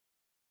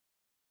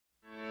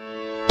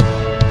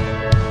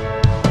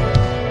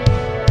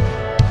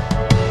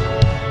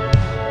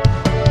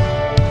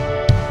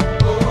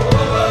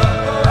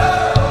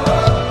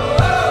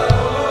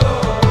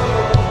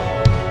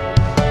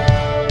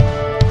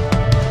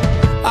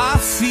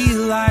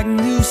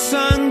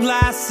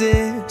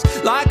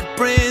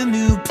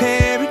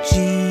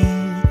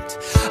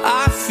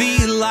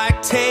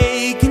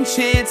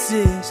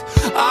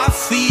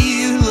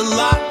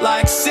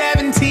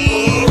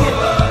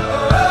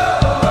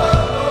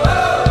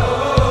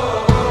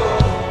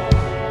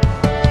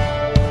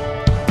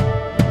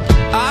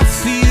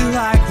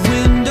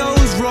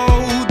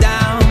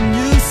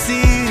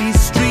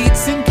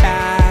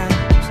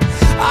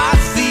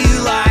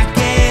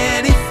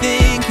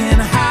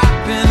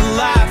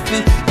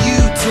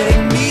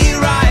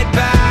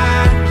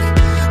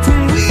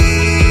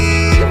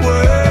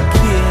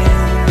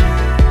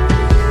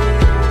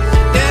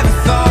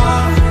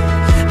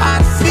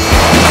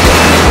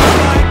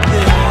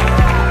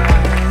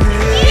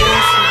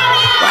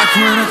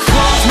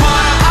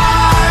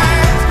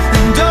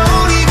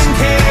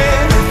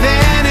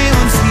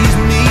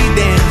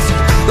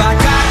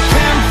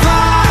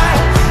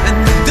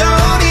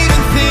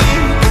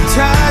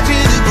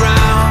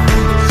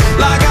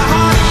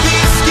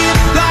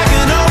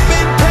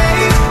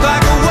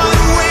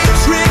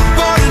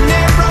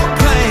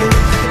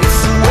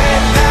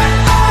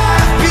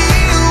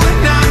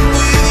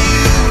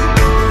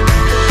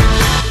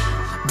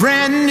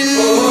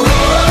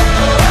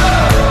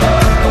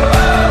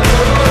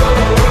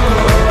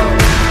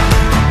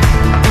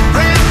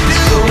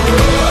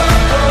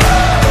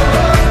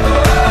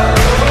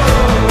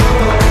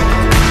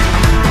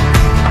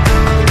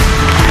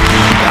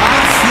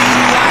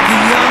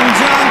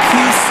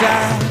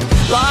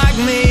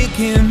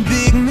making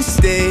big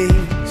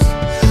mistakes.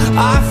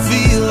 I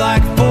feel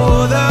like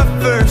for the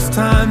first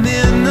time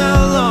in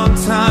a long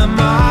time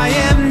I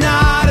am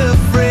not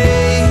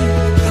afraid.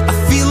 I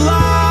feel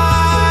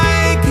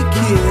like a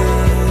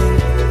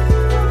kid.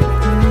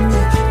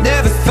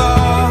 Never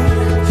thought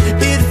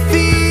it'd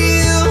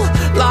feel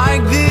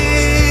like this.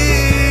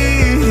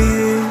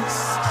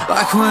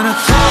 Like when I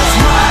close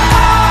my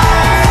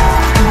eyes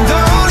and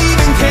don't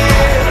even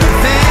care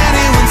if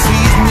anyone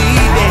sees me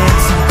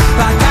dancing.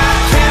 Like I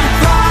can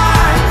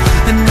fly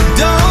and I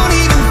don't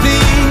even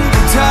think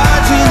of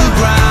touching the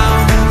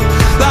ground.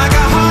 Like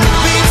a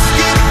heartbeat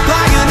skip,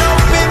 like an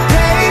open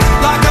page,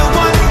 like a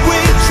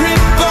one-way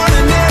trip on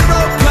an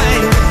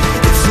aeroplane.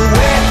 It's the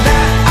way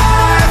that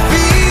I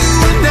feel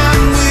when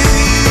I'm with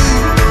you.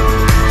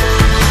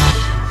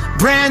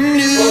 Brand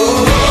new.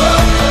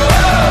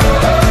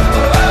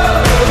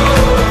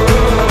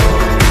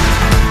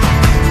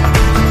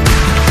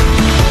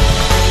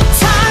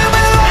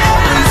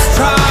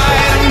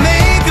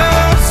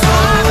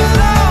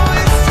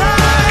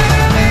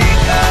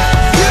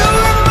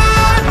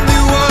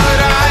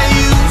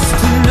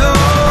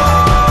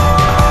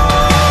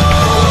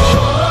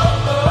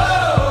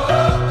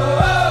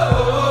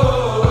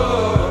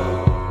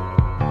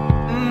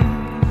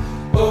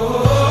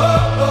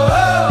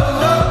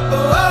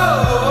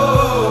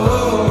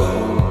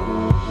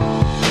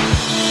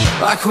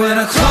 Like when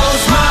I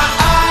close my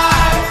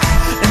eyes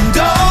and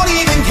don't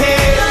even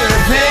care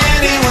if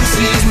anyone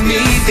sees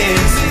me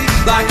dancing.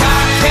 Like I